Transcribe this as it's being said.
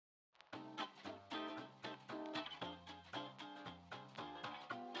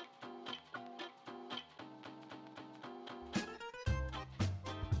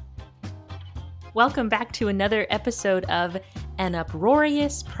Welcome back to another episode of An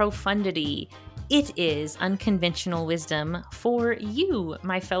Uproarious Profundity. It is unconventional wisdom for you,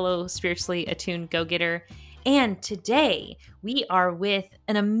 my fellow spiritually attuned go-getter. And today we are with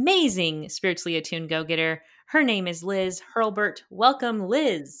an amazing spiritually attuned go-getter. Her name is Liz Hurlburt. Welcome,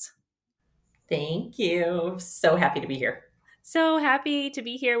 Liz. Thank you. So happy to be here. So happy to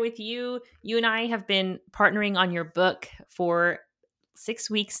be here with you. You and I have been partnering on your book for 6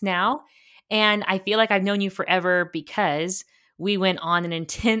 weeks now. And I feel like I've known you forever because we went on an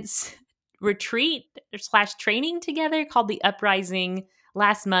intense retreat / training together called the Uprising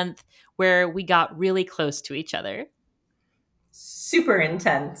last month, where we got really close to each other. Super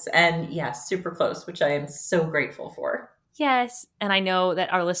intense and super close, which I am so grateful for. Yes, and I know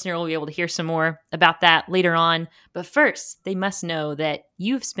that our listener will be able to hear some more about that later on. But first, they must know that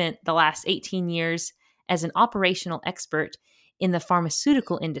you've spent the last 18 years as an operational expert in the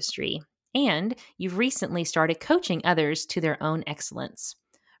pharmaceutical industry, and you've recently started coaching others to their own excellence.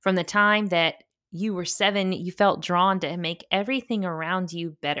 From the time that you were 7, you felt drawn to make everything around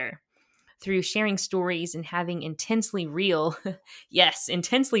you better. Through sharing stories and having intensely real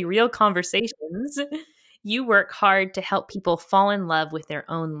conversations, you work hard to help people fall in love with their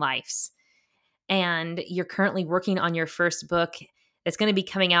own lives. And you're currently working on your first book that's going to be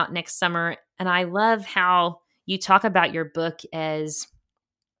coming out next summer. And I love how you talk about your book as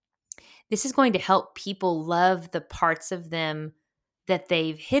this is going to help people love the parts of them that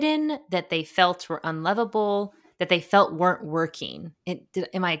they've hidden, that they felt were unlovable, that they felt weren't working.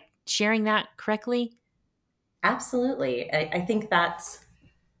 Am I sharing that correctly? Absolutely. I think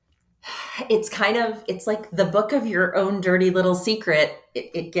it's like the book of your own dirty little secret.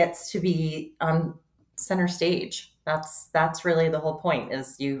 It gets to be on center stage. That's really the whole point,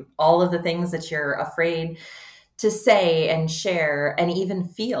 is all of the things that you're afraid to say and share and even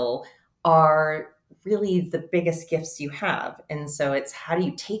feel are really the biggest gifts you have. And so it's, how do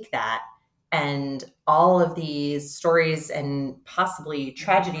you take that and all of these stories and possibly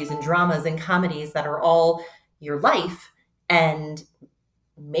tragedies and dramas and comedies that are all your life and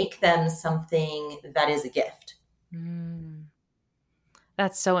make them something that is a gift.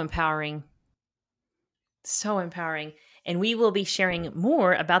 That's so empowering. So empowering. And we will be sharing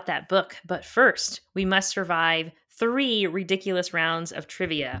more about that book. But first, we must survive 3 ridiculous rounds of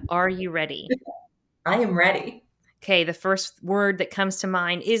trivia. Are you ready? I am ready. Okay, the first word that comes to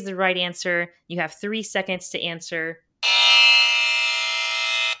mind is the right answer. You have 3 seconds to answer,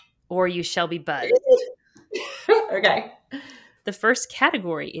 or you shall be buzzed. Okay. The first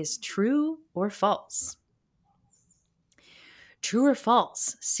category is true or false. True or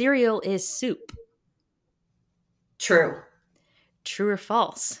false? Cereal is soup. True. True or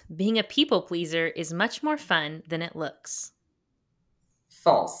false? Being a people pleaser is much more fun than it looks.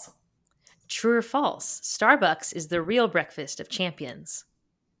 False. True or false? Starbucks is the real breakfast of champions.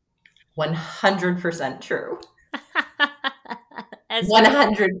 100% true.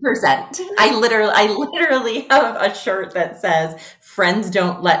 100%. I literally have a shirt that says, "Friends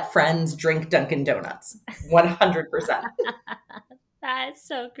don't let friends drink Dunkin' Donuts." 100%. That's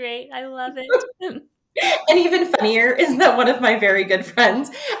so great. I love it. And even funnier is that one of my very good friends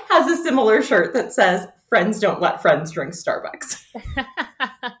has a similar shirt that says, "Friends don't let friends drink Starbucks."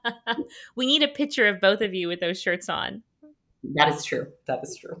 We need a picture of both of you with those shirts on. That is true. That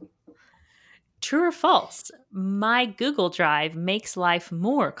is true. True or false? My Google Drive makes life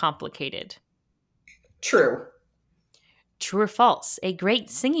more complicated. True. True or false? A great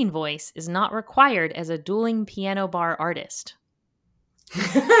singing voice is not required as a dueling piano bar artist.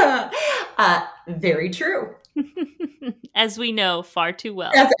 Very true. As we know far too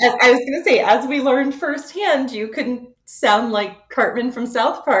well. As I was going to say, as we learned firsthand, you can sound like Cartman from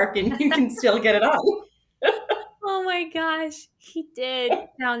South Park and you can still get it on. Oh my gosh, he did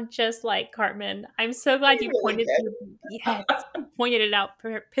sound just like Cartman. I'm so glad you pointed it out,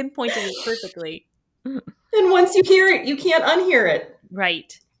 pinpointed it perfectly. And once you hear it, you can't unhear it.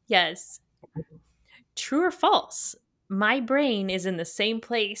 Right. Yes. True or false? My brain is in the same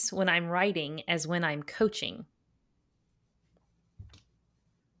place when I'm writing as when I'm coaching.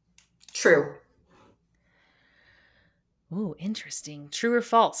 True. Oh, interesting. True or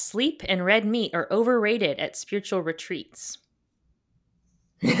false? Sleep and red meat are overrated at spiritual retreats.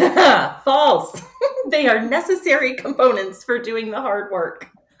 False. They are necessary components for doing the hard work.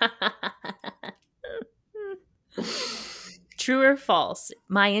 True or false?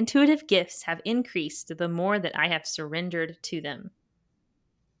 My intuitive gifts have increased the more that I have surrendered to them.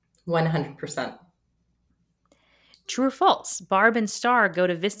 100%. True or false? Barb and Star Go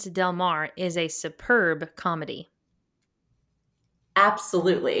to Vista Del Mar is a superb comedy.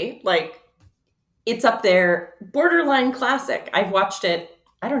 Absolutely. Like, It's up there, borderline classic. I've watched it,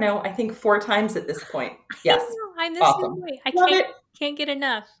 I don't know, I think 4 times at this point. I Yes. know, I'm the same Awesome. way. I Love it. can't get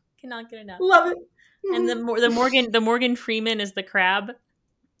enough. Cannot get enough. Love it. And Mhm. the Morgan Freeman is the crab.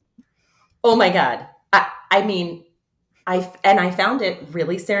 Oh my God. I mean, I found it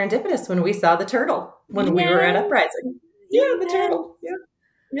really serendipitous when we saw the turtle when we were at Yes. Uprising. Yeah, the Yes. turtle. Yeah.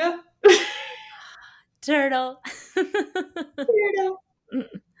 Yeah. Turtle. Weirdo.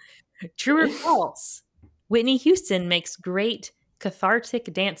 True or false? Whitney Houston makes great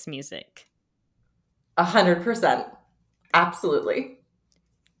cathartic dance music. 100%. Absolutely.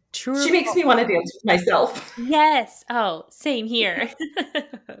 True or She makes false? me want to dance with myself. Yes. Oh, same here.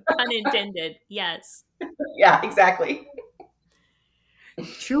 Pun intended. Yes. Yeah, exactly.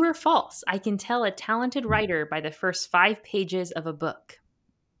 True or false? I can tell a talented writer by the first 5 pages of a book.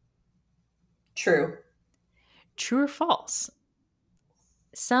 True. True or false?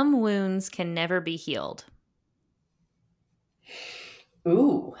 Some wounds can never be healed.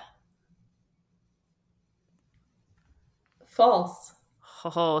 Ooh. False.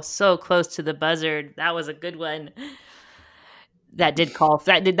 Oh, so close to the buzzard. That was a good one. That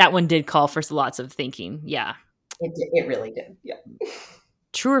one did call for lots of thinking. Yeah. It really did. Yeah.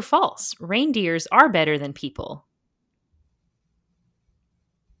 True or false? Reindeers are better than people.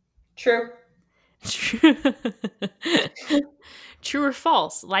 True. True. True or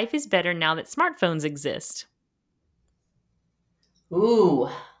false? Life is better now that smartphones exist. Ooh.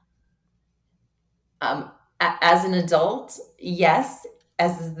 As an adult, yes.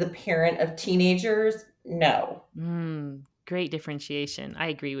 As the parent of teenagers, no. Great differentiation. I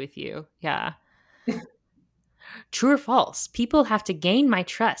agree with you. Yeah. True or false? People have to gain my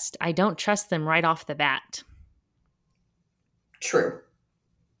trust. I don't trust them right off the bat. True.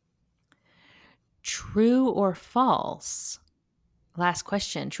 True or false? Last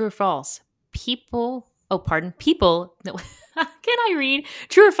question. True or false? People, no, can I read?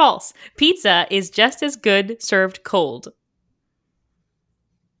 True or false? Pizza is just as good served cold.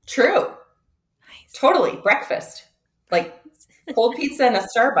 True. Nice. Totally. Breakfast. Like cold pizza in a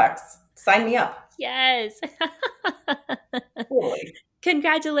Starbucks. Sign me up. Yes. Totally.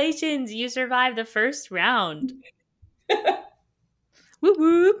 Congratulations. You survived the first round. Whoop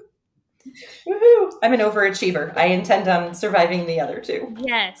whoop. Woohoo! I'm an overachiever. I intend on surviving the other 2.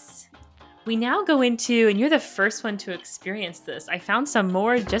 Yes. We now go into, and you're the first one to experience this. I found some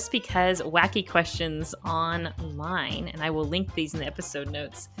more just because wacky questions online, and I will link these in the episode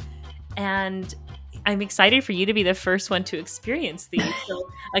notes. And I'm excited for you to be the first one to experience these. So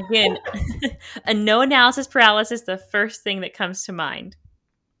again, a no analysis paralysis, the first thing that comes to mind.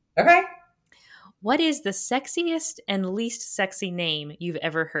 Okay. What is the sexiest and least sexy name you've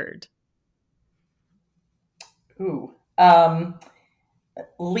ever heard? Ooh.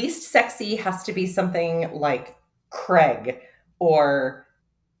 Least sexy has to be something like Craig or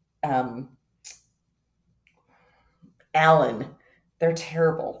Alan. They're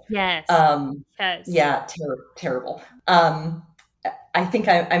terrible. Yes. Yes. Yeah, terrible. I think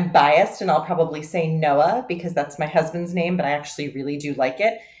I'm biased and I'll probably say Noah because that's my husband's name, but I actually really do like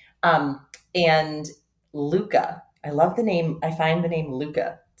it. And Luca. I love the name. I find the name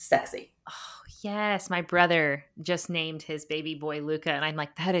Luca sexy. Oh, yes. My brother just named his baby boy Luca, and I'm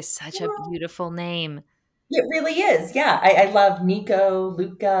like, that is such a beautiful name. It really is. Yeah. I love Nico,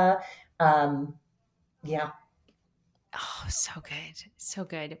 Luca. Yeah. Oh, so good. So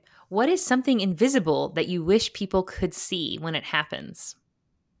good. What is something invisible that you wish people could see when it happens?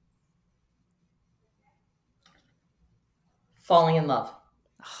 Falling in love.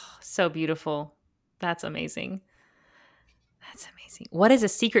 Oh, so beautiful. That's amazing. That's amazing. What is a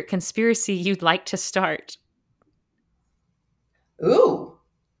secret conspiracy you'd like to start? Ooh.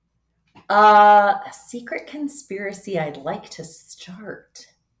 A secret conspiracy I'd like to start.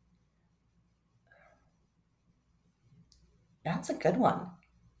 That's a good one.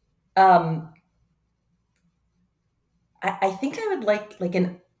 I think I would like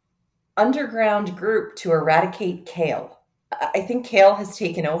an underground group to eradicate kale. I think kale has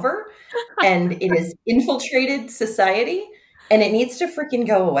taken over and it has infiltrated society and it needs to freaking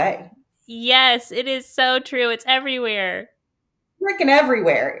go away. Yes, it is so true. It's everywhere. Freaking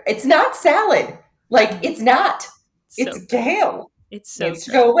everywhere. It's not salad. Like, it's not. So It's kale. It's so It needs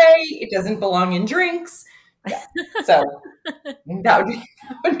to good. go away. It doesn't belong in drinks. Yeah. So that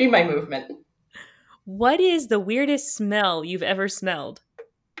would be my movement. What is the weirdest smell you've ever smelled?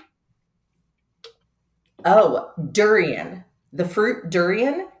 Oh, durian. The fruit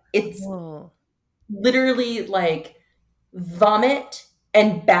durian. It's Whoa. literally like vomit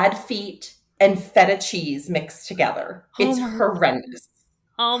and bad feet and feta cheese mixed together. It's Oh my- horrendous.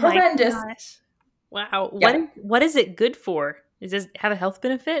 Oh my Horrendous. gosh. Wow. Yep. What is it good for? Does it have a health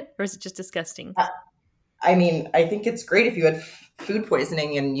benefit or is it just disgusting? I mean, I think it's great if you had food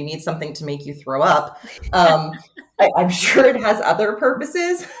poisoning and you need something to make you throw up. Um, I'm sure it has other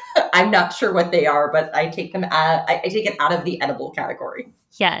purposes. I'm not sure what they are, but I take them I take it out of the edible category.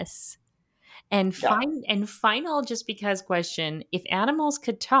 Yes. And Yeah. final just because question, if animals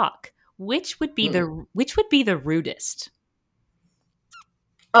could talk, Mm. which would be the rudest?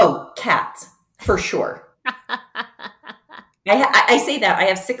 Oh, cats for sure. I say that I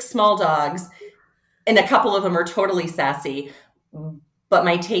have six small dogs, and a couple of them are totally sassy. But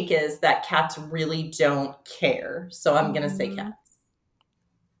my take is that cats really don't care, so I'm gonna say Mhm. cats.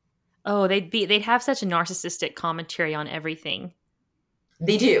 Oh, they'd have such a narcissistic commentary on everything.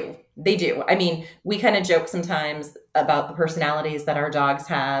 They do. They do. I mean, we kind of joke sometimes about the personalities that our dogs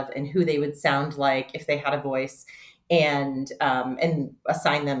have and who they would sound like if they had a voice, and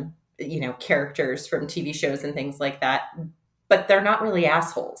assign them, characters from TV shows and things like that. But they're not really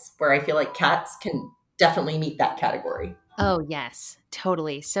assholes. Where I feel like cats can definitely meet that category. Oh, yes.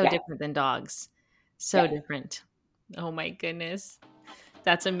 Totally. So Yeah. different than dogs. So Yeah. different. Oh my goodness.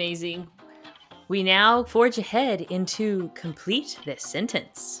 That's amazing. We now forge ahead into Complete This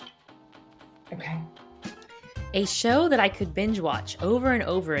Sentence. Okay. A show that I could binge watch over and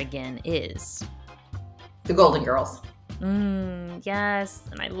over again is. The Golden Girls. Yes.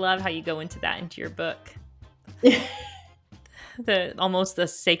 And I love how you go into that into your book. there,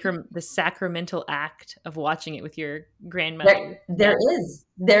 The sacramental act of watching it with your grandmother. there is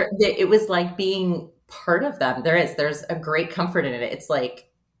there. It was like being part of them. There's a great comfort in it. It's like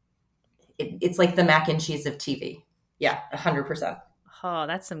the mac and cheese of TV. Yeah, 100%. Oh,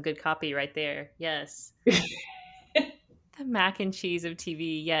 that's some good copy right there. Yes. The mac and cheese of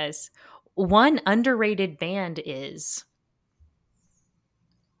TV. Yes. One underrated band is.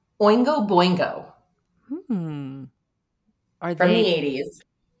 Oingo Boingo Hmm. Are from they the 80s.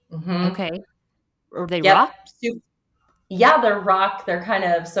 Hmm. okay? Are they Yep. rock? Yeah, they're rock. They're kind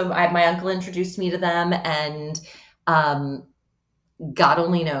of so. My uncle introduced me to them, and um, God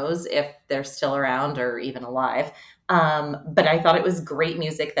only knows if they're still around or even alive. But I thought it was great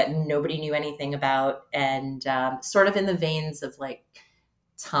music that nobody knew anything about, and sort of in the veins of like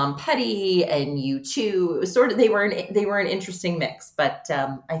Tom Petty and U2. It was sort of they were an interesting mix, but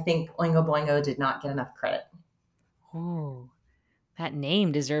I think Oingo Boingo did not get enough credit. Oh, that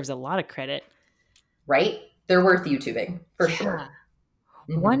name deserves a lot of credit. Right? They're worth YouTubing for Yeah. sure.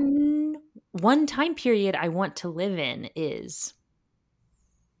 Hmm. One time period I want to live in is.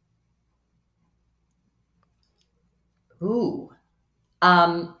 Ooh,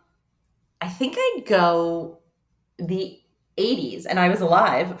 I think I'd go the 80s, and I was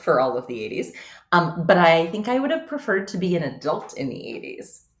alive for all of the 80s. But I think I would have preferred to be an adult in the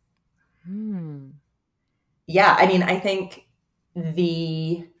 80s. Hmm. Yeah, I mean,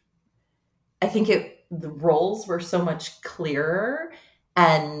 the I think the roles were so much clearer,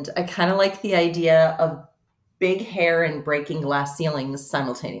 and I kind of like the idea of big hair and breaking glass ceilings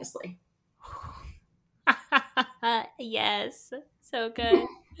simultaneously. Yes. So good.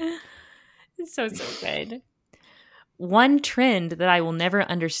 So good. One trend that I will never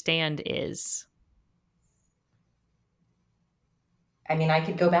understand is. I mean, I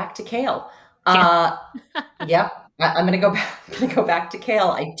could go back to kale. Yeah. Uh, yep, I'm gonna go back. I'm gonna go back to kale.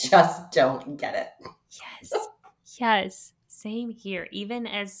 I just don't get it. Yes. Yes. Same here. Even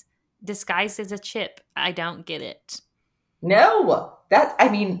as disguised as a chip, I don't get it. No, I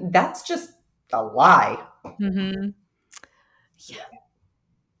mean, that's just a lie. Mm-hmm. Yeah.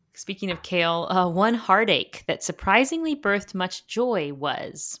 Speaking of kale, one heartache that surprisingly birthed much joy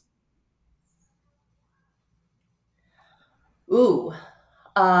was. Ooh,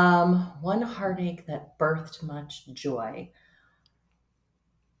 one heartache that birthed much joy.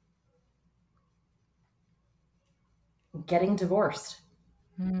 Getting divorced.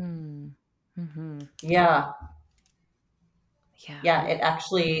 Hmm. Mm-hmm. Yeah, Yeah. yeah, it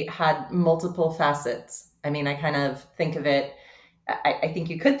actually had multiple facets. I mean, I kind of think of it, I think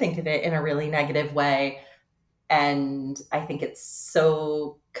you could think of it in a really negative way. And I think it's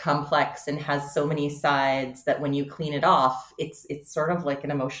so complex and has so many sides that when you clean it off, it's sort of like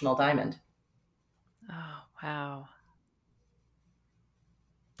an emotional diamond. Oh, wow.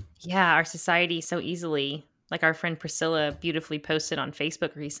 Yeah, our society so easily, like our friend Priscilla beautifully posted on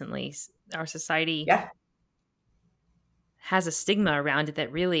Facebook recently, our society Yeah. has a stigma around it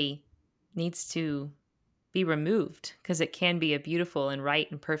that really needs to be removed because it can be a beautiful and right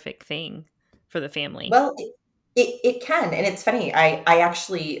and perfect thing for the family. Well, it can. And it's funny. I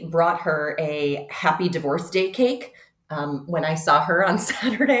actually brought her a happy divorce day cake when I saw her on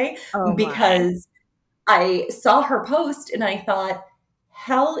Saturday Oh my. because I saw her post and I thought,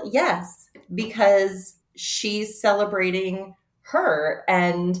 hell yes, because she's celebrating her.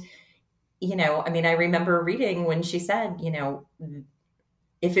 And, I mean, I remember reading when she said,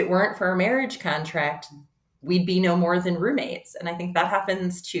 if it weren't for a marriage contract, we'd be no more than roommates. And I think that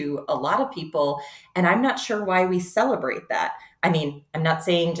happens to a lot of people. And I'm not sure why we celebrate that. I mean, I'm not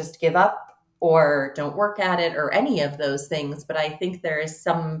saying just give up or don't work at it or any of those things, but I think there is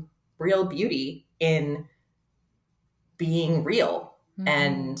some real beauty in being real. Mm-hmm.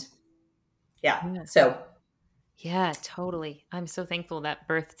 And yeah, Yeah. so Yeah, totally. I'm so thankful that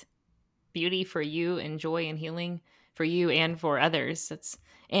birthed beauty for you and joy and healing for you and for others.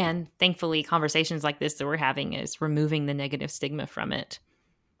 And thankfully conversations like this that we're having is removing the negative stigma from it.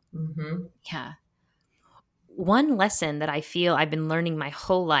 mhm. Yeah. One lesson that I feel I've been learning my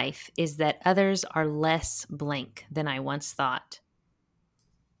whole life is that others are less blank than I once thought.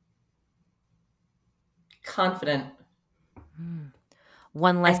 Confident. Hmm.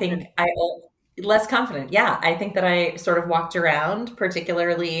 One I think lesson. I less confident. Yeah, I think that I sort of walked around,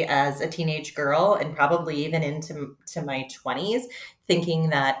 particularly as a teenage girl, and probably even into to my 20s, thinking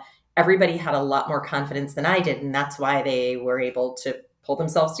that everybody had a lot more confidence than I did, and that's why they were able to pull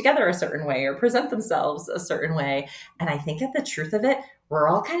themselves together a certain way or present themselves a certain way. And I think at the truth of it, we're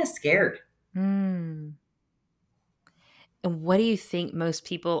all kind of scared. Hmm. And what do you think most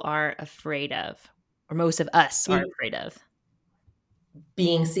people are afraid of? Or most of us are Be, afraid of?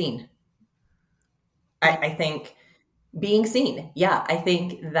 being seen. Yeah. I think being seen. Yeah, I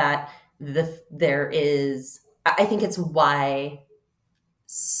think that there is. I think it's why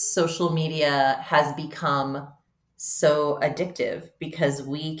social media has become so addictive because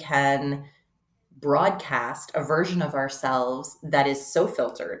we can broadcast a version of ourselves that is so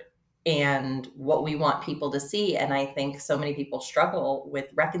filtered and what we want people to see. And I think so many people struggle with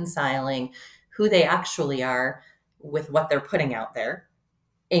reconciling who they actually are with what they're putting out there.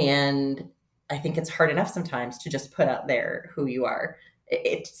 And I think it's hard enough sometimes to just put out there who you are.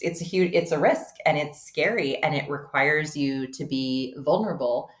 It's a risk and it's scary and it requires you to be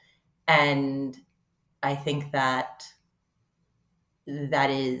vulnerable. And I think that that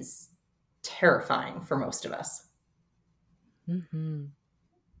is terrifying for most of us. Hmm.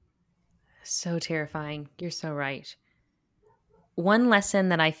 So terrifying. You're so right. One lesson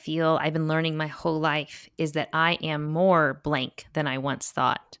that I feel I've been learning my whole life is that I am more blank than I once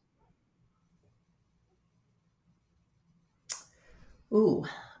thought. Ooh.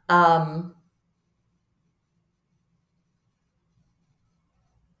 Um,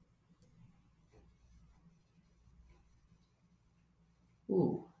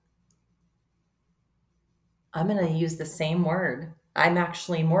 ooh. I'm going to use the same word. I'm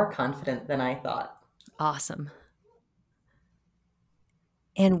actually more confident than I thought. Awesome.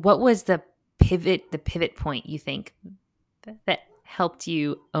 And what was the pivot point you think that helped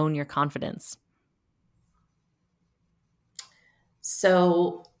you own your confidence?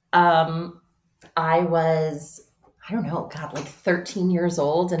 So, I was, I don't know, God, like 13 years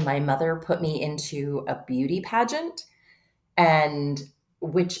old, and my mother put me into a beauty pageant, and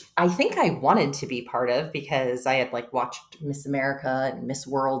which I think I wanted to be part of because I had like watched Miss America and Miss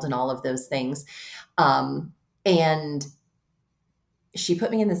World and all of those things. And she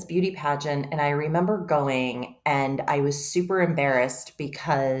put me in this beauty pageant, and I remember going, and I was super embarrassed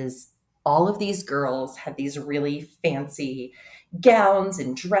because all of these girls had these really fancy gowns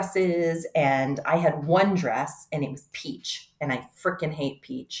and dresses, and I had one dress and it was peach, and I freaking hate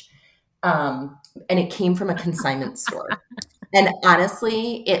peach. And it came from a consignment store. And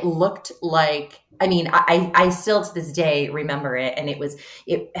honestly, it looked like, I mean, I still to this day remember it. And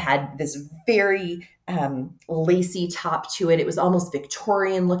it had this very lacy top to it. It was almost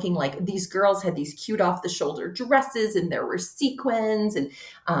Victorian looking. Like these girls had these cute off the shoulder dresses, and there were sequins and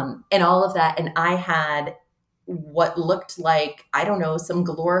all of that. And I had what looked like, I don't know, some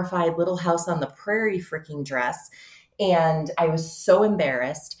glorified Little House on the Prairie freaking dress. And I was so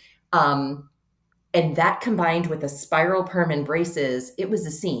embarrassed. And that combined with the spiral perm and braces, it was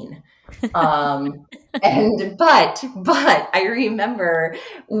a scene. Um, and but I remember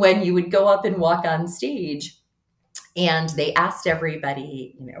when you would go up and walk on stage, and they asked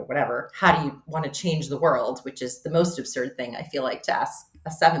everybody, whatever, how do you want to change the world? Which is the most absurd thing I feel like to ask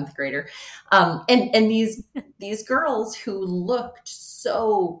a seventh grader. And these girls who looked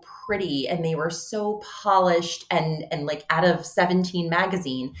so pretty and they were so polished and like out of 17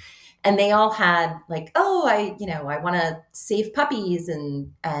 magazine, and they all had like, oh, I want to save puppies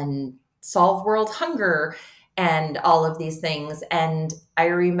and solve world hunger and all of these things. And I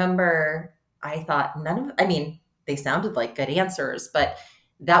remember I thought, I mean, they sounded like good answers, but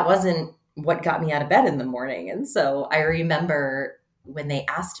that wasn't what got me out of bed in the morning. And so I remember when they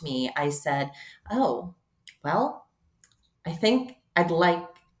asked me, I said, oh, well, I think I'd like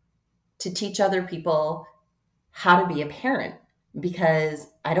to teach other people how to be a parent because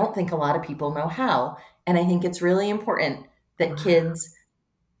I don't think a lot of people know how. And I think it's really important that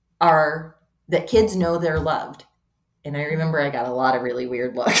are that kids know they're loved. And I remember I got a lot of really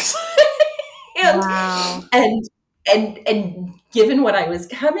weird looks. and Wow. and given what I was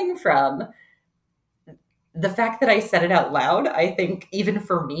coming from, the fact that I said it out loud, I think even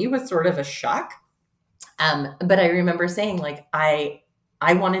for me was sort of a shock. But I remember saying, like, I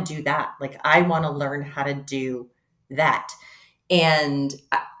want to do that. Like, I want to learn how to do that. And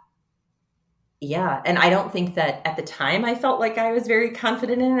yeah, and I don't think that at the time I felt like I was very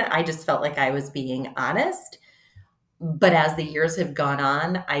confident in it. I just felt like I was being honest. But as the years have gone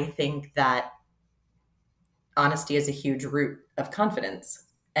on, I think that honesty is a huge root of confidence.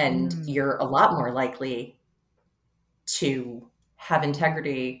 And you're a lot more likely to have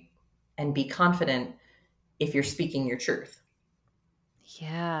integrity and be confident if you're speaking your truth.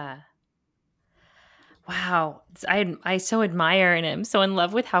 Yeah. Wow. I so admire and am so in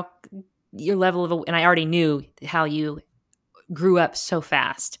love with how your level of, and I already knew how you grew up so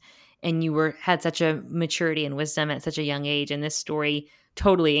fast and you had such a maturity and wisdom at such a young age. And this story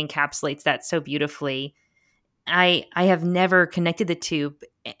totally encapsulates that so beautifully. I have never connected the two,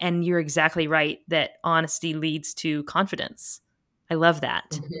 and you're exactly right that honesty leads to confidence. I love that.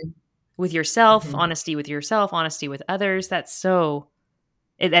 Mm-hmm. With yourself, Mm-hmm. honesty with yourself, honesty with others. That's so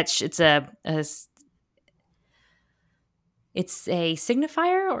it's a it's a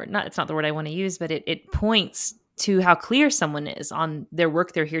signifier, or not, it's not the word I want to use, but it points to how clear someone is on their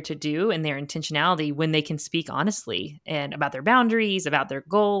work they're here to do and their intentionality when they can speak honestly and about their boundaries, about their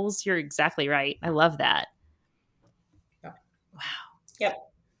goals. You're exactly right. I love that. Yeah. Wow. Yep.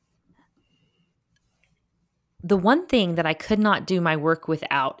 The one thing that I could not do my work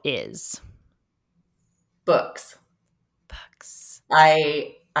without is Books. books.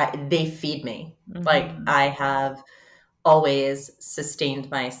 They feed me. Mm-hmm. Like, I have always sustained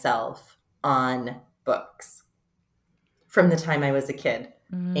myself on books from the time I was a kid.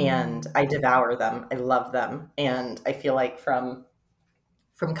 And I devour them. I love them. And I feel like from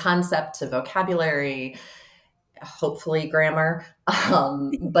concept to vocabulary, hopefully grammar,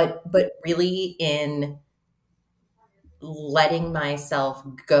 but really in letting myself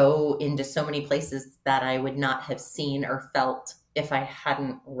go into so many places that I would not have seen or felt if I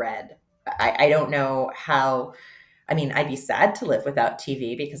hadn't read. I don't know how. I mean, I'd be sad to live without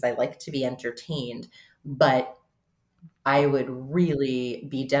TV because I like to be entertained, but I would really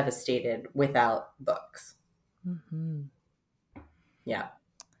be devastated without books. Mm-hmm. Yeah.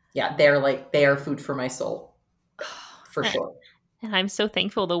 Yeah. They are food for my soul, for sure. And I'm so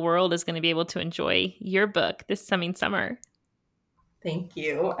thankful the world is going to be able to enjoy your book this coming summer. Thank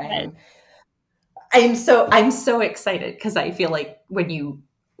you. I'm so excited because I feel like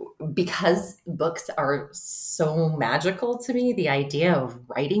because books are so magical to me, the idea of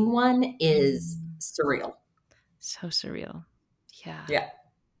writing one is surreal. So surreal. Yeah. Yeah.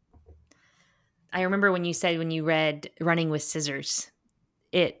 I remember when you said when you read Running with Scissors,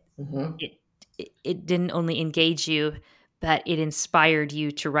 it didn't only engage you, but it inspired you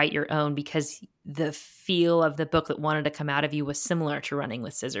to write your own because the feel of the book that wanted to come out of you was similar to Running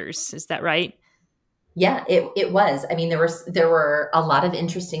with Scissors. Is that right? Yeah, it was. I mean, there were a lot of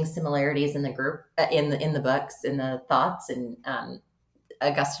interesting similarities in the group, in the books, in the thoughts, and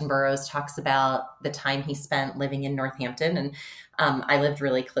Augustin Burroughs talks about the time he spent living in Northampton, and I lived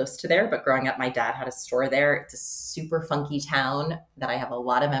really close to there. But growing up, my dad had a store there. It's a super funky town that I have a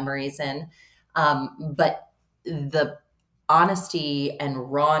lot of memories in. But the honesty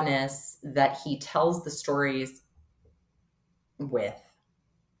and rawness that he tells the stories with,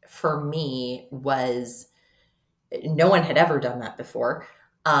 for me, was no one had ever done that before.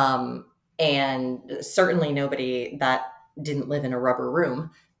 And certainly nobody that didn't live in a rubber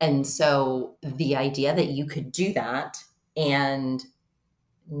room. And so the idea that you could do that and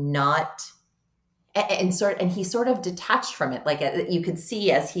not, and he sort of detached from it. Like, you could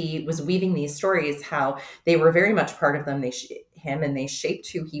see as he was weaving these stories, how they were very much part of them. And they shaped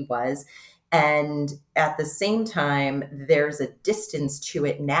who he was. And at the same time, there's a distance to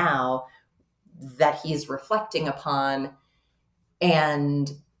it now that he's reflecting upon,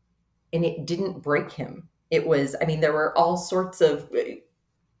 and it didn't break him. It was, I mean, there were all sorts of,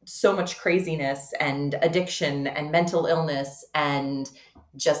 so much craziness and addiction and mental illness and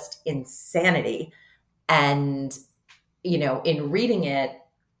just insanity. And, in reading it,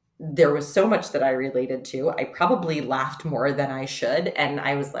 there was so much that I related to. I probably laughed more than I should. And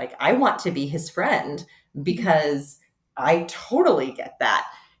I was like, I want to be his friend because I totally get that.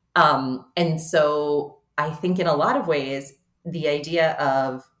 And so I think in a lot of ways, the idea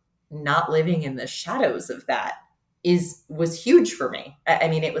of not living in the shadows of that was huge for me. I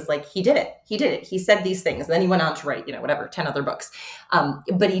mean, it was like he did it. He did it. He said these things. And then he went on to write, whatever, 10 other books.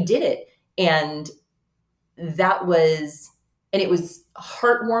 But he did it. And that was, and it was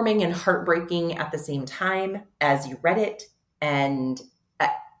heartwarming and heartbreaking at the same time as you read it. And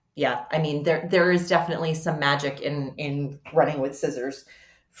yeah, I mean, there is definitely some magic in Running with Scissors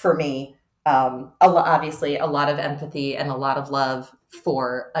for me. Obviously a lot of empathy and a lot of love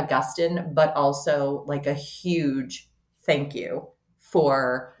for Augustine, but also like a huge thank you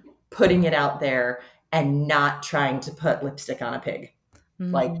for putting it out there and not trying to put lipstick on a pig.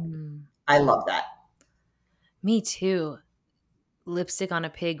 Like, I love that. Me too. Lipstick on a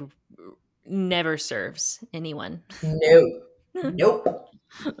pig never serves anyone. No. Nope.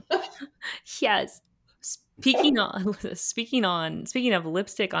 Yes. Speaking of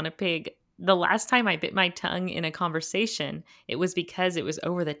lipstick on a pig, the last time I bit my tongue in a conversation, it was because it was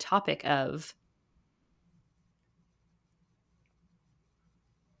over the topic of.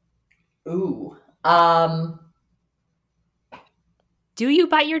 Ooh. Do you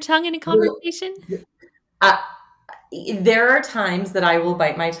bite your tongue in a conversation? There are times that I will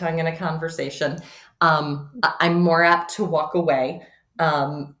bite my tongue in a conversation. I'm more apt to walk away,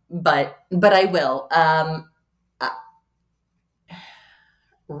 but I will.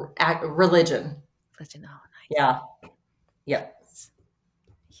 Religion. Religion. Oh, nice. Yeah. Yep.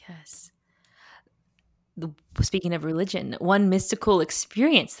 Yes. Speaking of religion, one mystical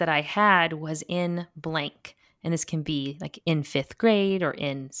experience that I had was in blank. And this can be like in 5th grade or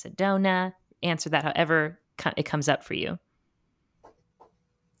in Sedona. Answer that however it comes up for you.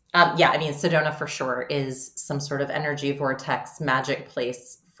 Yeah, I mean, Sedona for sure is some sort of energy vortex magic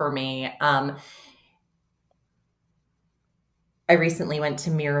place for me. I recently went to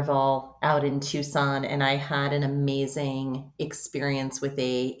Miraval out in Tucson, and I had an amazing experience with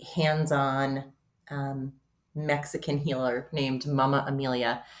a hands-on Mexican healer named Mama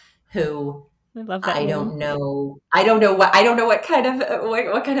Amelia, who I love that. I don't know what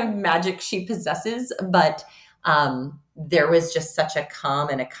kind of magic she possesses, but there was just such a calm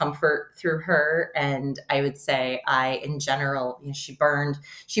and a comfort through her. And I would say in general, she burned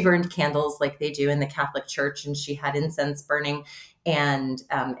candles like they do in the Catholic Church, and she had incense burning, and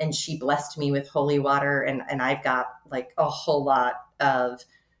she blessed me with holy water. And I've got like a whole lot of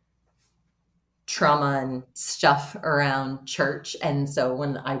trauma and stuff around church. And so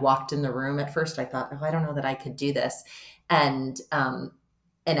when I walked in the room at first, I thought, I don't know that I could do this. And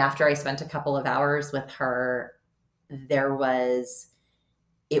after I spent a couple of hours with her, it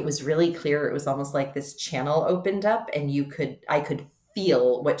was really clear. It was almost like this channel opened up, and I could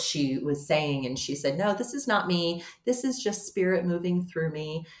feel what she was saying. And she said, no, this is not me. This is just spirit moving through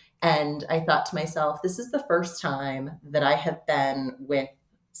me. And I thought to myself, this is the first time that I have been with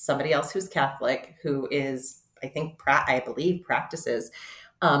somebody else who's Catholic, who is, I believe practices.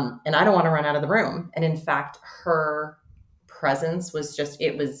 And I don't want to run out of the room. And in fact, her presence was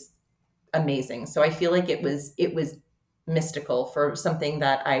it was amazing. So I feel like it was mystical for something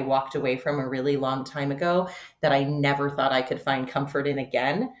that I walked away from a really long time ago that I never thought I could find comfort in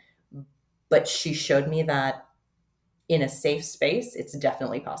again. But she showed me that in a safe space, it's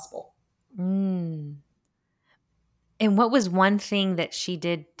definitely possible. And what was one thing that she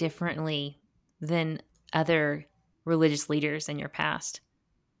did differently than other religious leaders in your past?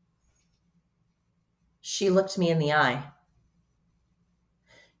 She looked me in the eye.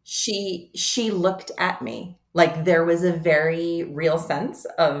 She looked at me like there was a very real sense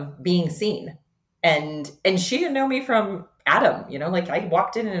of being seen. And she didn't know me from Adam, like I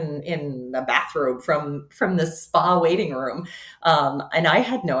walked in a bathrobe from the spa waiting room. And I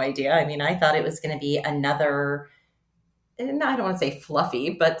had no idea. I mean, I thought it was going to be another, and I don't want to say fluffy,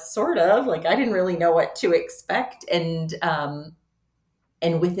 but sort of like, I didn't really know what to expect. And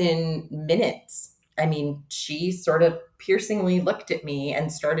within minutes, I mean, she sort of piercingly looked at me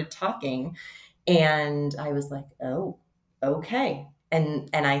and started talking. And I was like, oh, okay. And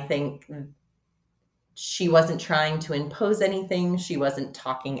I think she wasn't trying to impose anything. She wasn't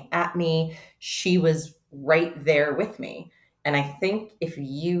talking at me. She was right there with me. And I think if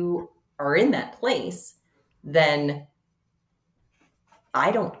you are in that place, then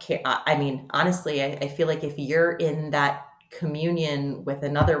I don't care. I mean, honestly, I feel like if you're in that communion with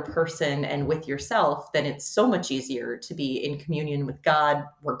another person and with yourself, then it's so much easier to be in communion with God,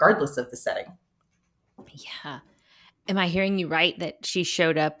 regardless of the setting. Yeah. Am I hearing you right that she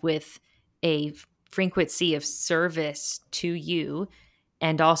showed up with a frequency of service to you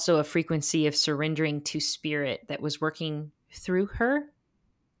and also a frequency of surrendering to spirit that was working through her?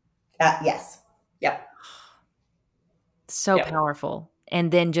 Yes. Yep. So Yep. powerful.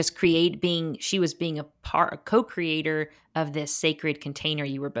 And then just she was being a co-creator of this sacred container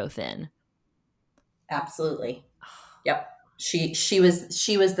you were both in. Absolutely. Yep. She was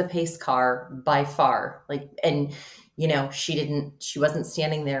the pace car by far. Like, and she wasn't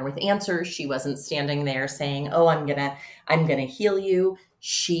standing there with answers. She wasn't standing there saying, "Oh, I'm gonna heal you."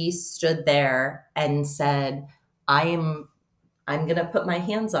 She stood there and said, I'm gonna put my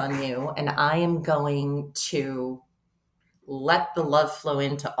hands on you, and I am going to let the love flow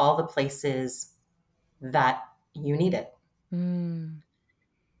into all the places that you need it." Mm.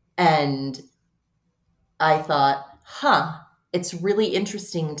 And I thought, it's really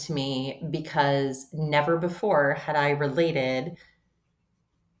interesting to me because never before had I related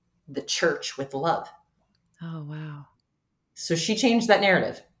the church with love. Oh, wow. So she changed that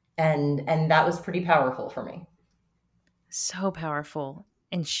narrative, and that was pretty powerful for me. So powerful.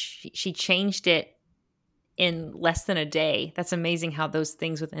 And she changed it in less than a day. That's amazing how those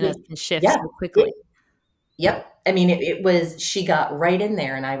things within us It, can shift yeah, so quickly. it, yep. I mean, it was, she got right in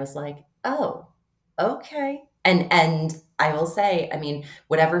there, and I was like, oh, okay. And I will say, I mean,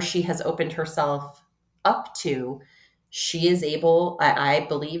 whatever she has opened herself up to, she is able, I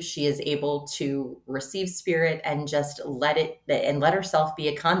believe she is able to receive spirit and just let herself be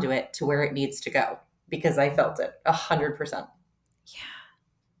a conduit to where it needs to go, because I felt it 100%. Yeah.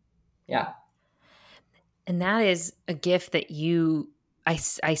 Yeah. And that is a gift that I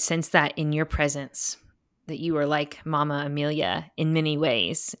sense that in your presence, that you are like Mama Amelia in many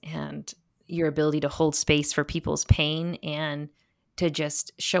ways, and your ability to hold space for people's pain and to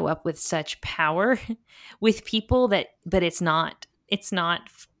just show up with such power with people but it's not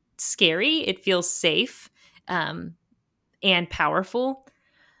scary. It feels safe, um, and powerful.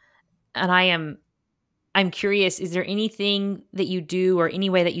 And I'm curious, is there anything that you do or any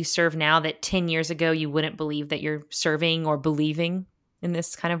way that you serve now that 10 years ago you wouldn't believe that you're serving or believing in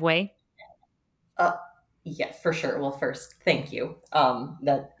this kind of way? Uh, yeah, for sure. Well, first, thank you.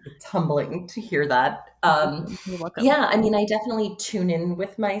 That it's humbling to hear that. You're welcome. Yeah, I mean, I definitely tune in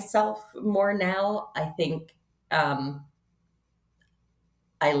with myself more now. I think um,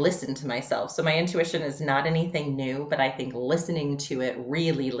 I listen to myself. So my intuition is not anything new, but I think listening to it,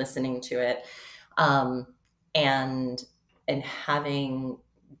 really listening to it, um, and and having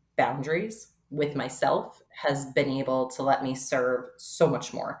boundaries with myself has been able to let me serve so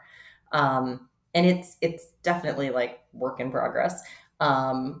much more. And it's definitely like work in progress.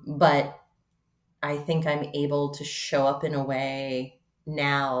 But I think I'm able to show up in a way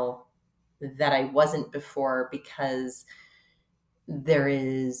now that I wasn't before, because there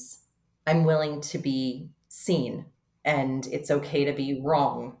is I'm willing to be seen, and it's okay to be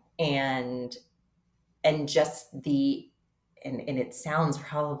wrong, and just the and it sounds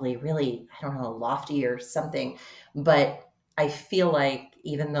probably really, I don't know, lofty or something, but I feel like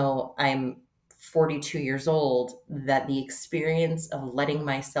even though I'm 42 years old, that the experience of letting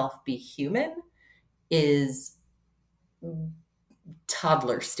myself be human is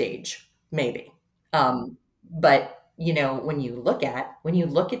toddler stage, maybe. But when you look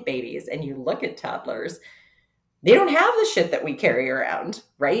at babies and you look at toddlers, they don't have the shit that we carry around,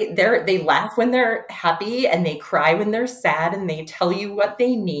 right? They laugh when they're happy, and they cry when they're sad, and they tell you what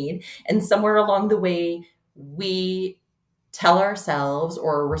they need. And somewhere along the way, we tell ourselves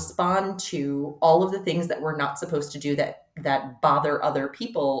or respond to all of the things that we're not supposed to do, that bother other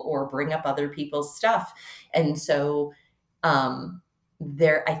people or bring up other people's stuff. And so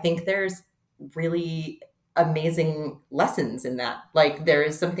I think there's really amazing lessons in that. Like, there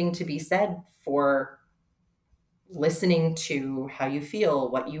is something to be said for listening to how you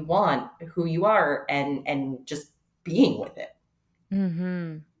feel, what you want, who you are, and just being with it.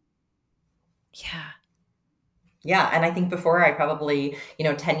 Mhm. Yeah. Yeah, and I think before, I probably,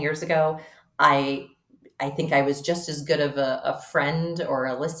 10 years ago, I I think I was just as good of a friend or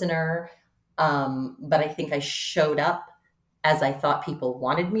a listener. But I think I showed up as I thought people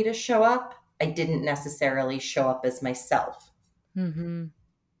wanted me to show up. I didn't necessarily show up as myself. Mhm.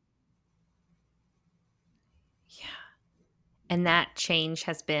 Yeah. And that change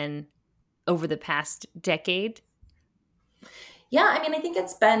has been over the past decade? Yeah, I mean, I think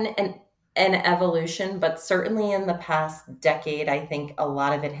it's been an evolution, but certainly in the past decade, I think a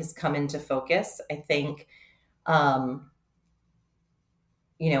lot of it has come into focus. I think, um,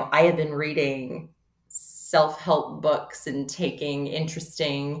 I have been reading self-help books and taking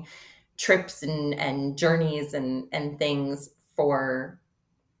interesting trips and journeys and things for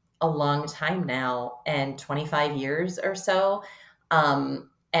a long time now, and 25 years or so.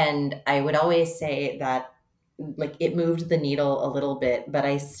 And I would always say that like it moved the needle a little bit, but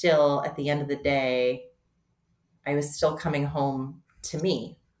I still, at the end of the day, I was still coming home to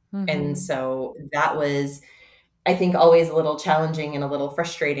me. And Mm-hmm. so that was, I think, always a little challenging and a little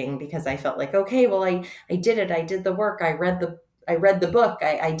frustrating because I felt like, okay, well, I did it. I did the work. I read the book.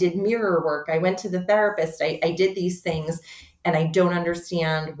 I did mirror work. I went to the therapist. I did these things, and I don't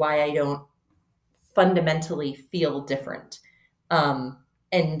understand why I don't fundamentally feel different. Um,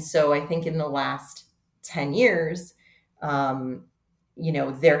 and so I think in the last 10 years, um,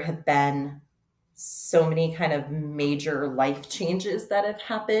 there have been so many kind of major life changes that have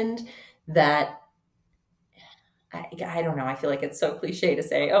happened that I don't know. I feel like it's so cliche to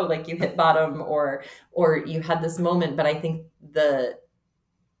say, oh, like you hit bottom or you had this moment, but I think the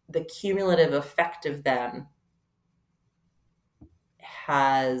cumulative effect of them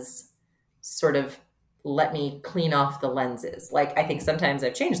has sort of let me clean off the lenses. Like I think sometimes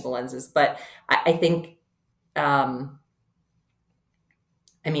I've changed the lenses, but I think um,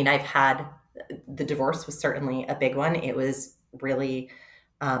 I mean I've had the divorce was certainly a big one. It was really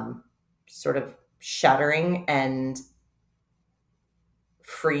um, sort of shattering and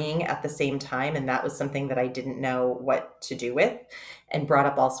freeing at the same time, and that was something that I didn't know what to do with, and brought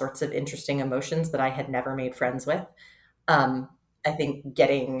up all sorts of interesting emotions that I had never made friends with. um, I think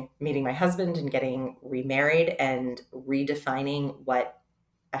meeting my husband and getting remarried and redefining what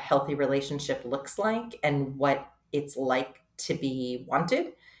a healthy relationship looks like and what it's like to be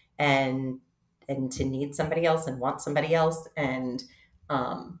wanted and to need somebody else and want somebody else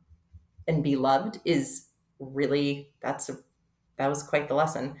um, and be loved is really that was quite the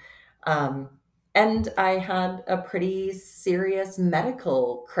lesson. Um, and I had a pretty serious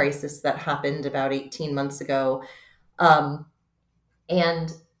medical crisis that happened about 18 months ago. Um,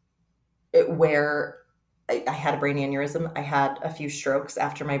 and where I had a brain aneurysm. I had a few strokes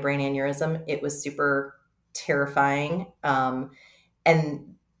after my brain aneurysm. It was super terrifying.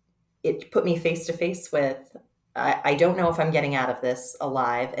 And it put me face to face with I don't know if I'm getting out of this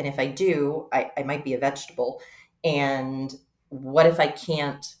alive. And if I do, I might be a vegetable. And what if I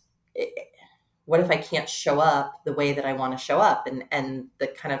can't? What if I can't show up the way that I want to show up? And the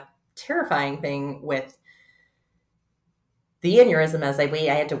kind of terrifying thing with the aneurysm, as I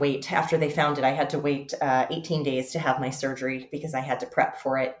had to wait after they found it. I had to wait 18 days to have my surgery because I had to prep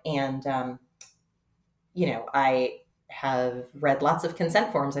for it. And, I have read lots of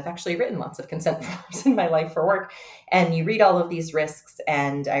consent forms. I've actually written lots of consent forms in my life for work. And you read all of these risks.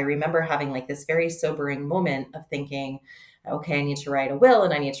 And I remember having like this very sobering moment of thinking, okay, I need to write a will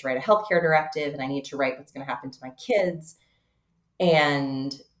and I need to write a healthcare directive and I need to write what's going to happen to my kids.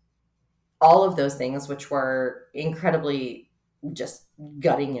 And all of those things, which were incredibly just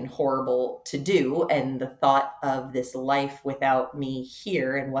gutting and horrible to do. And the thought of this life without me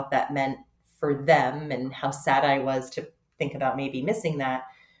here and what that meant for them and how sad I was to think about maybe missing that.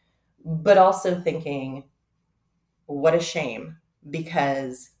 But also thinking, what a shame,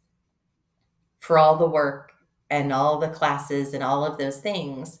 because for all the work and all the classes and all of those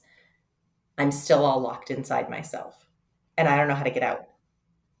things, I'm still all locked inside myself and I don't know how to get out.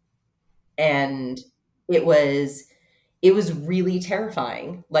 And it was it was really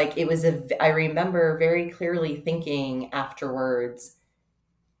terrifying. Like I remember very clearly thinking afterwards,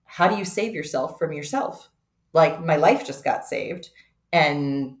 how do you save yourself from yourself? Like my life just got saved.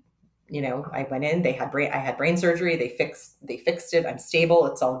 And, I went in, I had brain surgery. They fixed it. I'm stable.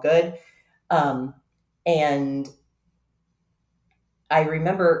 It's all good. And I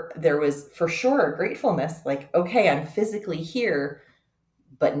remember there was for sure gratefulness, like, okay, I'm physically here,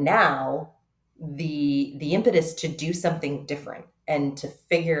 but now the impetus to do something different and to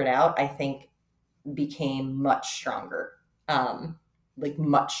figure it out, I think, became much stronger. Like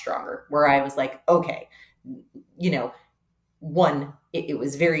much stronger, where I was like, okay, you know, one, it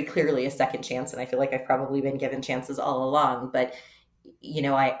was very clearly a second chance, and I feel like I've probably been given chances all along. But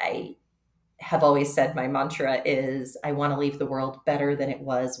I have always said my mantra is I want to leave the world better than it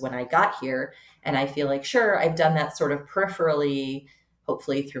was when I got here. And I feel like, sure, I've done that sort of peripherally,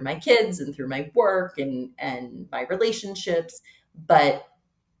 hopefully through my kids and through my work and my relationships, but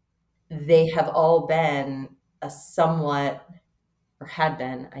they have all been a somewhat, or had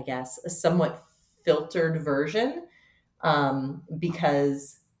been, I guess, a somewhat filtered version,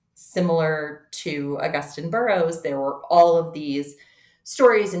 because similar to Augustine Burroughs, there were all of these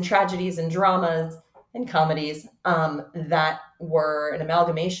stories and tragedies and dramas and comedies that were an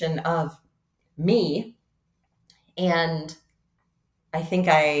amalgamation of me. And I think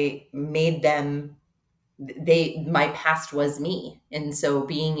I made them, my past was me. And so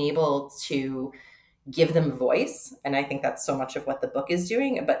being able to give them voice, and I think that's so much of what the book is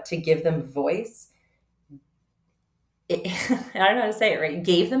doing, but to give them voice, it, I don't know how to say it right,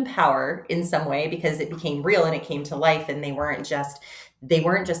 gave them power in some way because it became real and it came to life, and they weren't just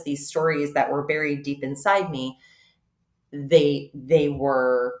these stories that were buried deep inside me. They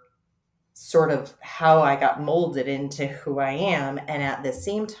were sort of how I got molded into who I am. And at the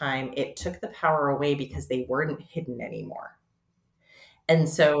same time, it took the power away because they weren't hidden anymore. And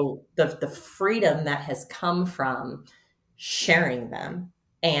so the freedom that has come from sharing them,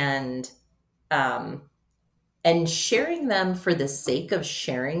 and um, and sharing them for the sake of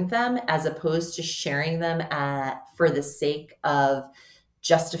sharing them, as opposed to sharing them for the sake of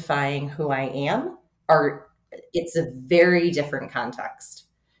justifying who I am, are it's a very different context.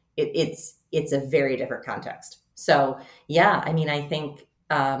 It's a very different context. So yeah, I mean, I think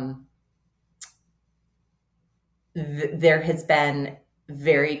there has been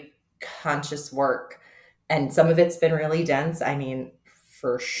very conscious work, and some of it's been really dense. I mean,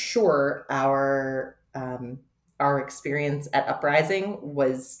 for sure, our experience at Uprising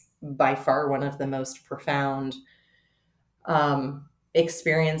was by far one of the most profound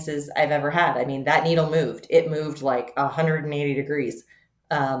experiences I've ever had. I mean, that needle moved. It moved like 180 degrees.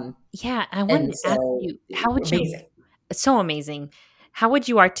 Um, Yeah, I wanted and to ask so you, how would you amazing. it's so amazing. How would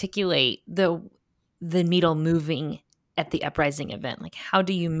you articulate the needle moving at the Uprising event? Like, how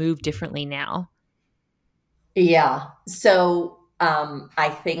do you move differently now? Yeah. So I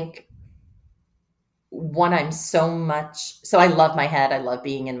think one, so I love my head. I love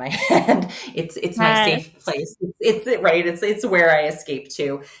being in my head. It's my Yes. safe place. It's right. It's where I escape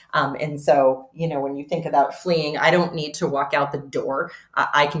to. And so, when you think about fleeing, I don't need to walk out the door.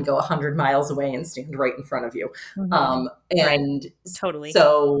 I can go 100 miles away and stand right in front of you. Mhm. Right. And Totally.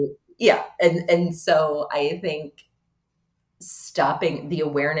 so, yeah. And so I think stopping the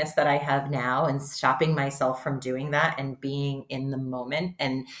awareness that I have now, and stopping myself from doing that, and being in the moment,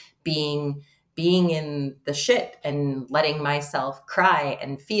 and being in the shit, and letting myself cry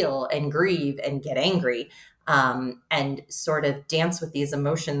and feel and grieve and get angry, and sort of dance with these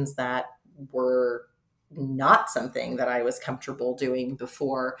emotions that were not something that I was comfortable doing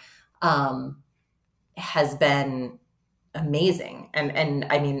before, has been amazing. And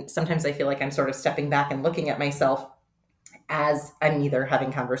I mean, sometimes I feel like I'm sort of stepping back and looking at myself as I'm either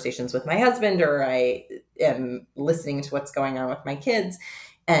having conversations with my husband, or I am listening to what's going on with my kids.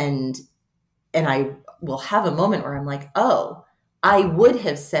 And I will have a moment where I'm like, oh, I would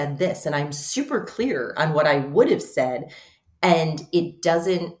have said this, and I'm super clear on what I would have said, and it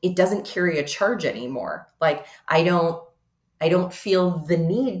doesn't carry a charge anymore. Like, I don't feel the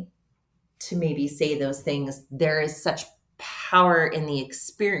need to maybe say those things. There is such power in the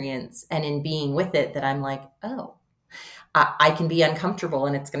experience and in being with it, that I'm like, oh, I can be uncomfortable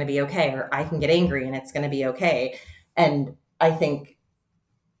and it's going to be okay, or I can get angry and it's going to be okay. And I think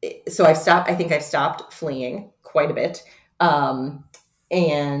so. I think I've stopped fleeing quite a bit. Um,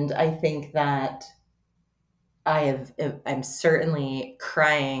 and I think that I'm certainly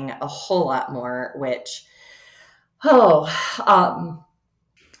crying a whole lot more, which, oh,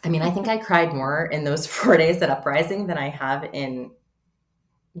 I mean, I think I cried more in those 4 days at Uprising than I have in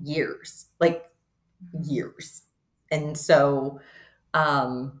years, like Mhm. years. And so,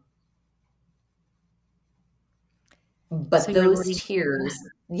 um, So but you're those letting tears,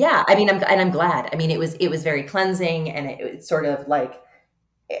 yeah, I mean, I'm glad. I mean, it was very cleansing, and it's sort of like,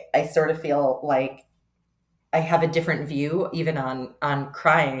 I sort of feel like I have a different view even on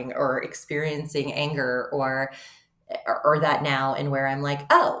crying or experiencing anger, or that now, and where I'm like,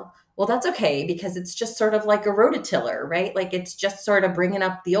 oh, well, that's okay, because it's just sort of like a rototiller, right? Like, it's just sort of bringing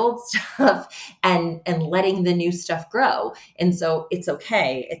up the old stuff, and letting the new stuff grow. And so it's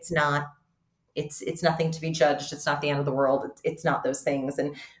okay. It's nothing to be judged. It's not the end of the world. It's not those things.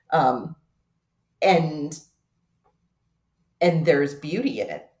 Um and and there's beauty in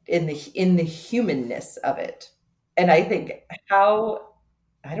it, in the humanness of it. And I think, how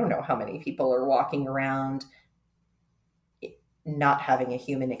I don't know how many people are walking around not having a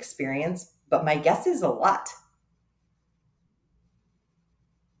human experience, but my guess is a lot.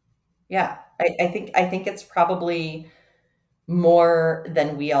 Yeah, I think it's probably more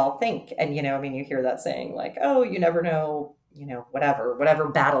than we all think. And I mean, you hear that saying, like, oh, you never know, whatever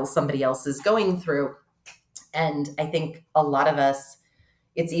battles somebody else is going through. And I think a lot of us,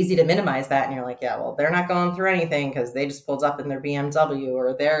 it's easy to minimize that, and you're like, yeah, well, they're not going through anything because they just pulled up in their BMW,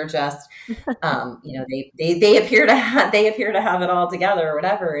 or they're just, they appear to have it all together, or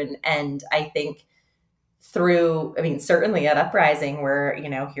whatever. And I think through, I mean, certainly at Uprising, where,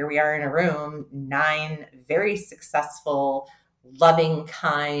 here we are in a room, 9 very successful, loving,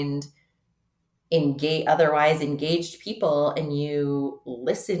 kind, otherwise engaged people, and you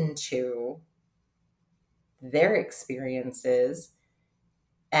listen to their experiences,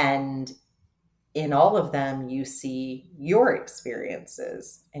 and in all of them you see your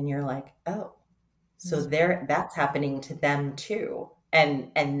experiences, and you're like, oh, so that's happening to them too.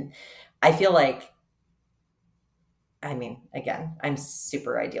 And I feel like, I mean, again, I'm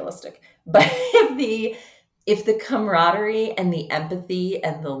super idealistic, but if the camaraderie and the empathy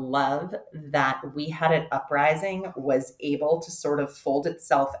and the love that we had at Uprising was able to sort of fold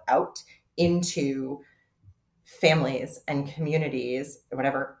itself out into families and communities or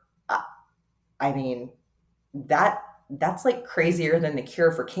whatever, I mean, that's like crazier than the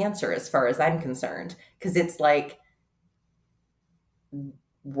cure for cancer as far as I'm concerned, because it's like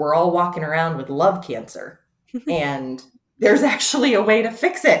we're all walking around with love cancer and there's actually a way to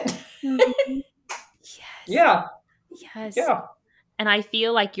fix it. Yes. Yeah. Yes. Yeah. And I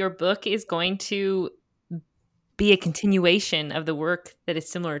feel like your book is going to be a continuation of the work that is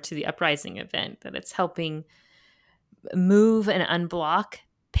similar to the Uprising event, that it's helping move and unblock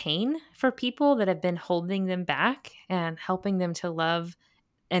pain for people that have been holding them back, and helping them to love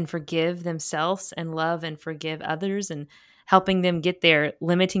and forgive themselves and love and forgive others, and helping them get their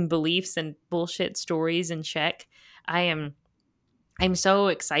limiting beliefs and bullshit stories in check. I'm so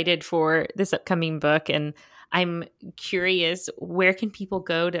excited for this upcoming book, and I'm curious, where can people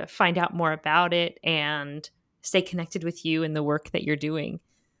go to find out more about it and stay connected with you and the work that you're doing?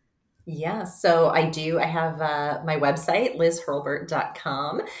 Yeah, so I have my website,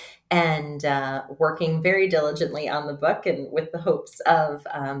 lizhurlburt.com, and working very diligently on the book, and with the hopes of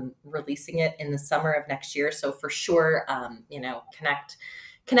releasing it in the summer of next year. So for sure,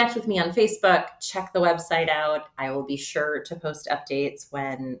 connect with me on Facebook, check the website out. I will be sure to post updates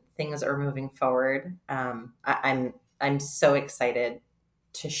when things are moving forward. I'm so excited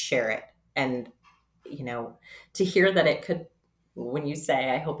to share it, and to hear that it could, when you say,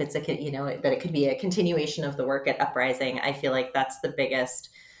 I hope it's that it could be a continuation of the work at Uprising, I feel like that's the biggest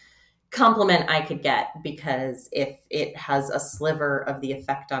compliment I could get, because if it has a sliver of the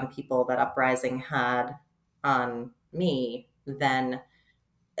effect on people that Uprising had on me, then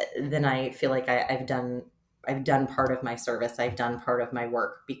I feel like I've done part of my service. I've done part of my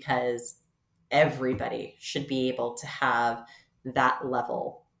work, because everybody should be able to have that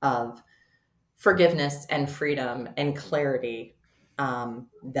level of forgiveness and freedom and clarity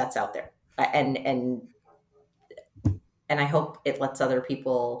that's out there, and I hope it lets other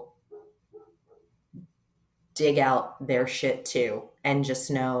people dig out their shit too, and just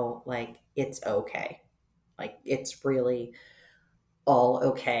know, like, it's okay, like, it's really all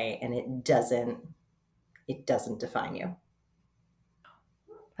okay, and it doesn't define you.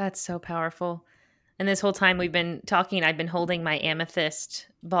 That's so powerful. And this whole time we've been talking, I've been holding my amethyst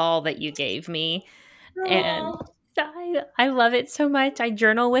ball that you gave me. And I love it so much. I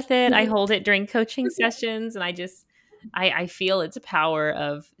journal with it. I hold it during coaching sessions, and I feel its power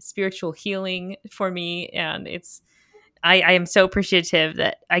of spiritual healing for me. And I am so appreciative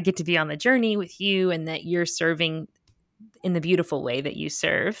that I get to be on the journey with you, and that you're serving in the beautiful way that you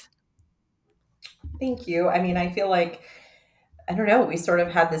serve. Thank you. I mean, I feel like, I don't know, we sort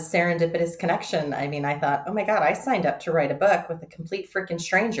of had this serendipitous connection. I mean, I thought, oh my God, I signed up to write a book with a complete freaking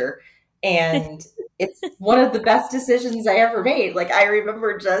stranger, and it's one of the best decisions I ever made. Like, I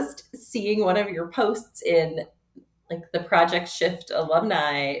remember just seeing one of your posts in, like, the Project Shift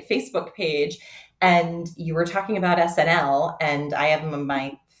alumni Facebook page, and you were talking about SNL, and I have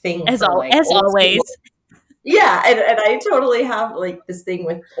my thing As for, like, always. Yeah, and I totally have, like, this thing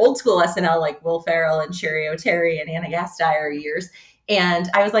with old school SNL, like Will Ferrell and Sherry O'Terry and Anna Gasteyer years. And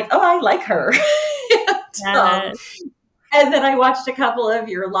I was like, oh, I like her. And then I watched a couple of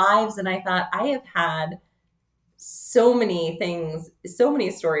your lives, and I thought, I have had so many things, so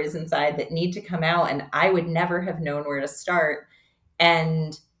many stories inside that need to come out, and I would never have known where to start.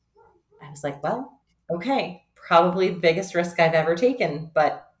 And I was like, well, okay, probably the biggest risk I've ever taken,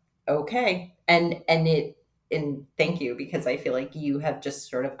 but okay. And thank you, because I feel like you have just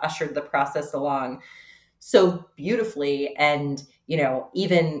sort of ushered the process along so beautifully. And,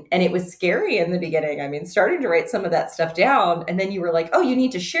 and it was scary in the beginning. I mean, starting to write some of that stuff down, and then you were like, oh, you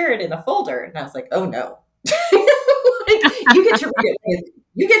need to share it in a folder. And I was like, oh no, you get to read it.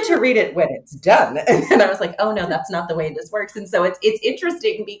 You get to read it when it's done. And I was like, oh no, that's not the way this works. And so it's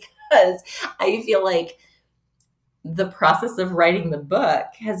interesting, because I feel like the process of writing the book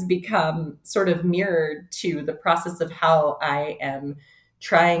has become sort of mirrored to the process of how I am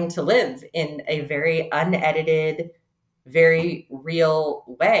trying to live in a very unedited, very real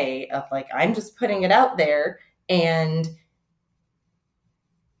way of like, I'm just putting it out there. And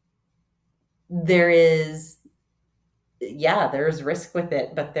there's risk with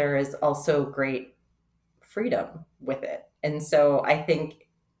it, but there is also great freedom with it. And so I think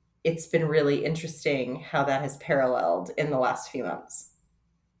it's been really interesting how that has paralleled in the last few months.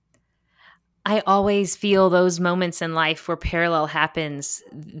 I always feel those moments in life where parallel happens.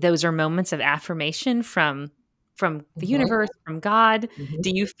 Those are moments of affirmation from the universe, from God.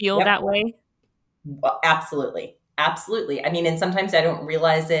 Do you feel that way? Well, absolutely. Absolutely. I mean, and sometimes I don't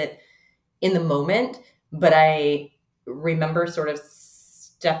realize it in the moment, but I remember sort of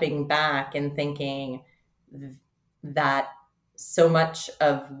stepping back and thinking that so much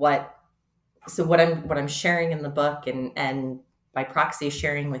of what I'm sharing in the book and by proxy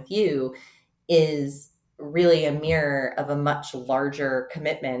sharing with you is really a mirror of a much larger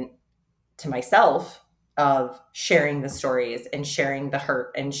commitment to myself of sharing the stories and sharing the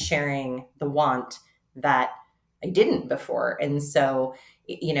hurt and sharing the want that I didn't before. And so,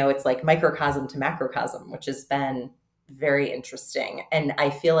 it's like microcosm to macrocosm, which has been very interesting. And I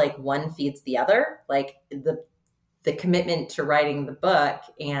feel like one feeds the other, like the commitment to writing the book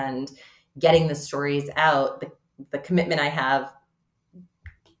and getting the stories out, the commitment I have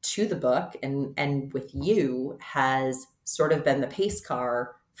to the book and with you has sort of been the pace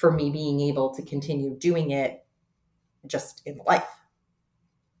car for me being able to continue doing it just in life.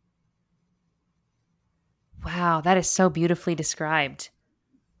 Wow, that is so beautifully described.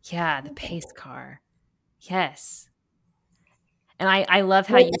 Yeah, the pace car. Yes. And I love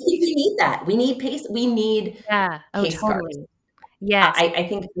how I think we need that. We need pace. We need pace totally. Cars. Yes. I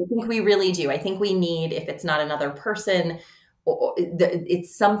think we really do. I think we need, if it's not another person,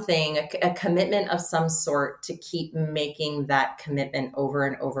 it's something, a commitment of some sort to keep making that commitment over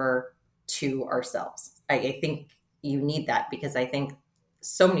and over to ourselves. I think you need that because I think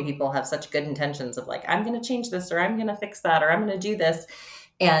so many people have such good intentions of like, I'm going to change this or I'm going to fix that or I'm going to do this.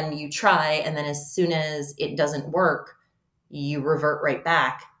 And you try. And then as soon as it doesn't work, you revert right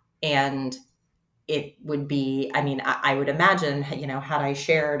back. And it would be, I mean, I would imagine, had I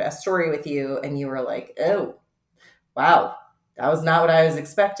shared a story with you and you were like, oh, wow, that was not what I was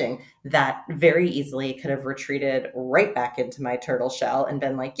expecting, that very easily could have retreated right back into my turtle shell and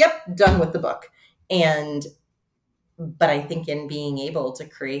been like, yep, done with the book. But I think in being able to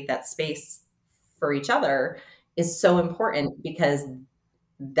create that space for each other is so important because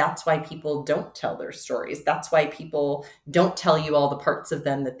that's why people don't tell their stories. That's why people don't tell you all the parts of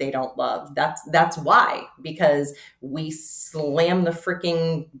them that they don't love. That's why, because we slam the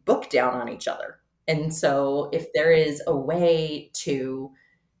freaking book down on each other. And so if there is a way to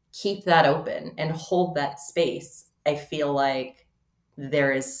keep that open and hold that space, I feel like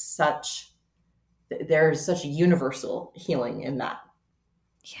there is such universal healing in that.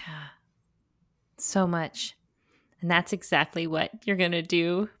 Yeah. So much. And that's exactly what you're going to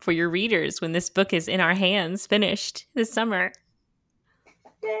do for your readers when this book is in our hands, finished this summer.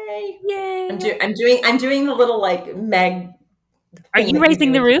 Yay. Yay. I'm doing the little like Meg. Are you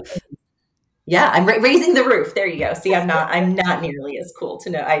raising the roof? Yeah, I'm raising the roof. There you go. See, I'm not nearly as cool to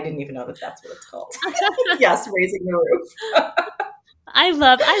know. I didn't even know that that's what it's called. Yes, raising the roof.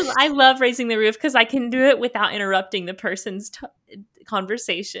 I love raising the roof because I can do it without interrupting the person's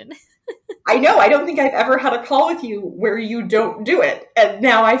conversation. I know. I don't think I've ever had a call with you where you don't do it. And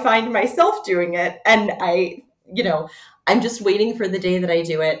now I find myself doing it. And I'm just waiting for the day that I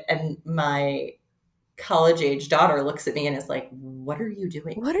do it. And my college-age daughter looks at me and is like, what are you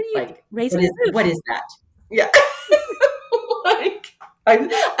doing? What are you raising the roof? What is that? Yeah. Like,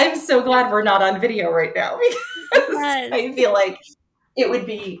 I'm so glad we're not on video right now because yes. I feel like it would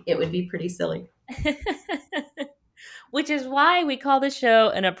be pretty silly. Which is why we call the show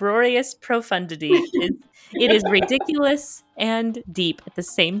an uproarious profundity. It is ridiculous and deep at the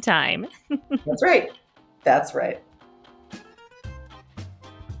same time. That's right. That's right.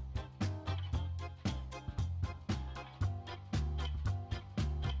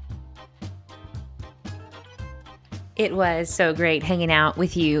 It was so great hanging out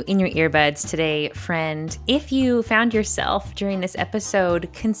with you in your earbuds today, friend. If you found yourself during this episode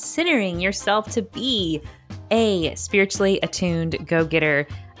considering yourself to be a spiritually attuned go-getter,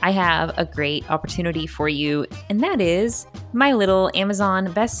 I have a great opportunity for you, and that is my little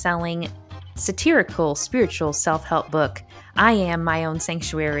Amazon best-selling satirical spiritual self-help book, I Am My Own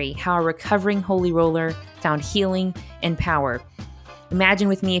Sanctuary: How a Recovering Holy Roller Found Healing and Power. Imagine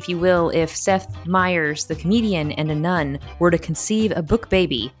with me, if you will, if Seth Meyers, the comedian, and a nun were to conceive a book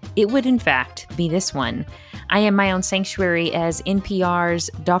baby, it would in fact be this one. I Am My Own Sanctuary, as NPR's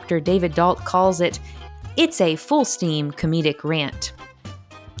Dr. David Dault calls it, it's a full-steam comedic rant.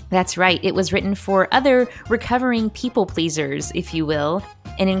 That's right, it was written for other recovering people pleasers, if you will,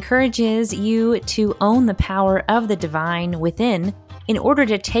 and encourages you to own the power of the divine within in order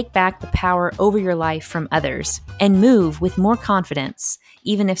to take back the power over your life from others and move with more confidence,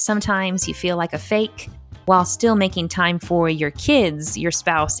 even if sometimes you feel like a fake, while still making time for your kids, your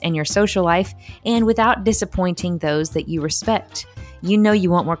spouse, and your social life, and without disappointing those that you respect. You know you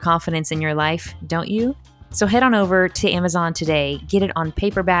want more confidence in your life, don't you? So head on over to Amazon today, get it on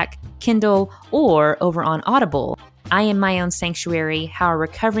paperback, Kindle, or over on Audible. I Am My Own Sanctuary, How a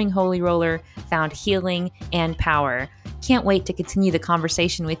Recovering Holy Roller Found Healing and Power. Can't wait to continue the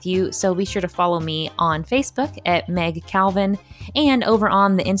conversation with you, so be sure to follow me on Facebook at Meg Calvin and over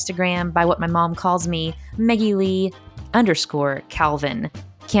on the Instagram by what my mom calls me, Meggie Lee _Calvin.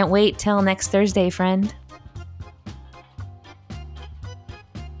 Can't wait till next Thursday, friend.